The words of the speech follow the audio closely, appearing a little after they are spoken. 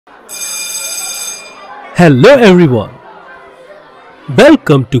Hello everyone.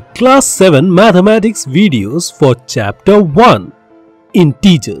 Welcome to Class 7 Mathematics videos for Chapter 1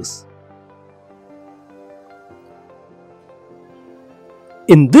 Integers.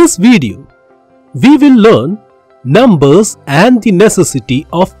 In this video, we will learn numbers and the necessity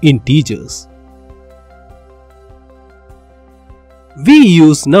of integers. We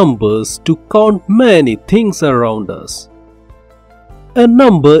use numbers to count many things around us. A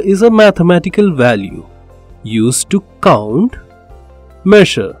number is a mathematical value used to count,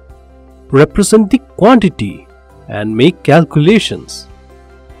 measure, represent the quantity, and make calculations.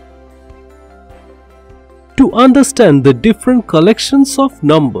 To understand the different collections of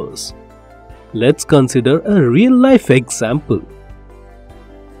numbers, let's consider a real-life example.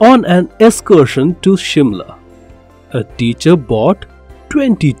 On an excursion to Shimla, a teacher bought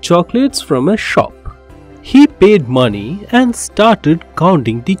 20 chocolates from a shop. He paid money and started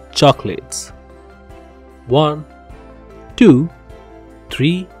counting the chocolates. 1, 2,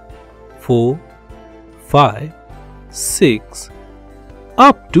 3, 4, 5, 6,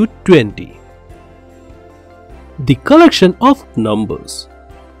 up to 20. The collection of numbers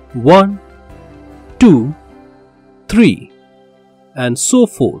 1, 2, 3 and so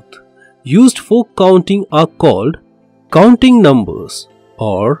forth used for counting are called counting numbers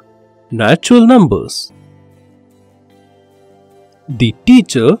or natural numbers. The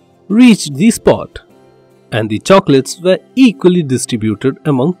teacher reached the spot and the chocolates were equally distributed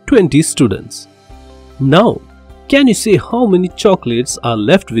among 20 students. Now, can you say how many chocolates are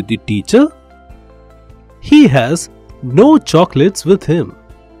left with the teacher? He has no chocolates with him.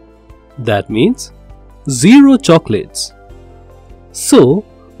 That means 0 chocolates. So,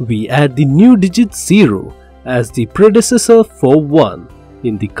 we add the new digit 0 as the predecessor for 1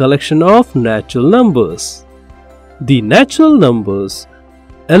 in the collection of natural numbers. The natural numbers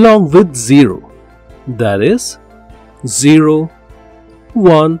along with 0, that is 0,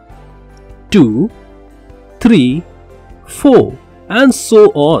 1, 2, 3, 4 and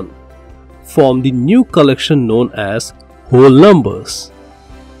so on, form the new collection known as whole numbers.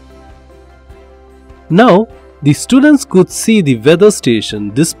 Now, the students could see the weather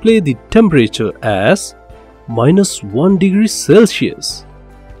station display the temperature as -1 degree Celsius.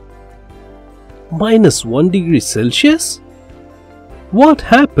 -1 degree Celsius? What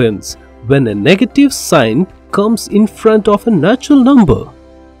happens when a negative sign comes in front of a natural number?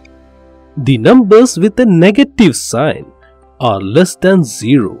 The numbers with a negative sign are less than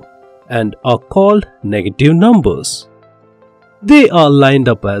 0 and are called negative numbers. They are lined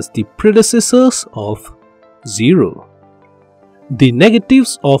up as the predecessors of 0. The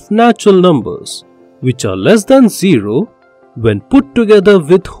negatives of natural numbers, which are less than 0, when put together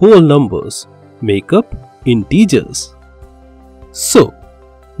with whole numbers, make up integers. So,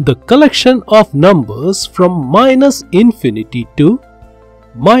 the collection of numbers from -infinity to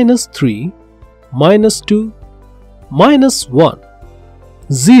 -3, -2, -1,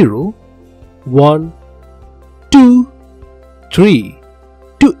 0, 1, 2, 3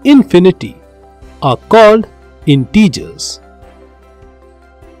 to infinity are called integers.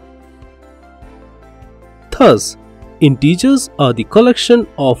 Thus, integers are the collection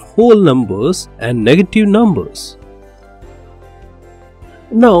of whole numbers and negative numbers.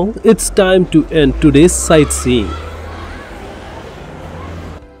 Now it's time to end today's sightseeing.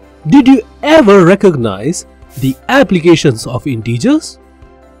 Did you ever recognize the applications of integers?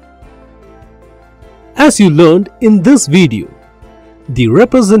 As you learned in this video, the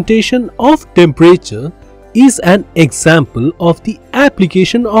representation of temperature is an example of the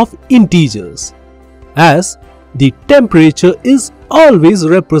application of integers, as the temperature is always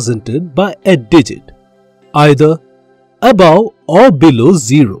represented by a digit, either above or below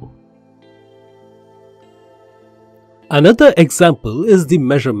 0. Another example is the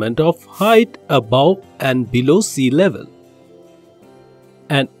measurement of height above and below sea level.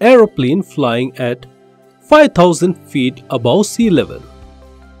 An aeroplane flying at 5,000 feet above sea level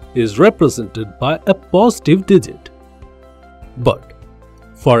is represented by a positive digit. But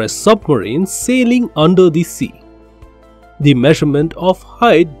for a submarine sailing under the sea, the measurement of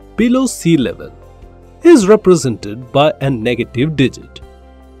height below sea level is represented by a negative digit.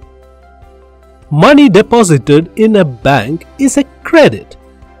 Money deposited in a bank is a credit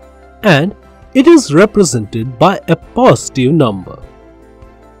and it is represented by a positive number,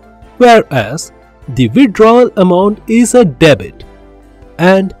 whereas the withdrawal amount is a debit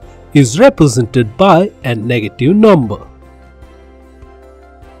and is represented by a negative number.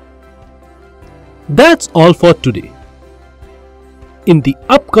 That's all for today. In the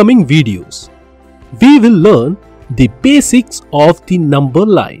upcoming videos, we will learn the basics of the number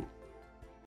line.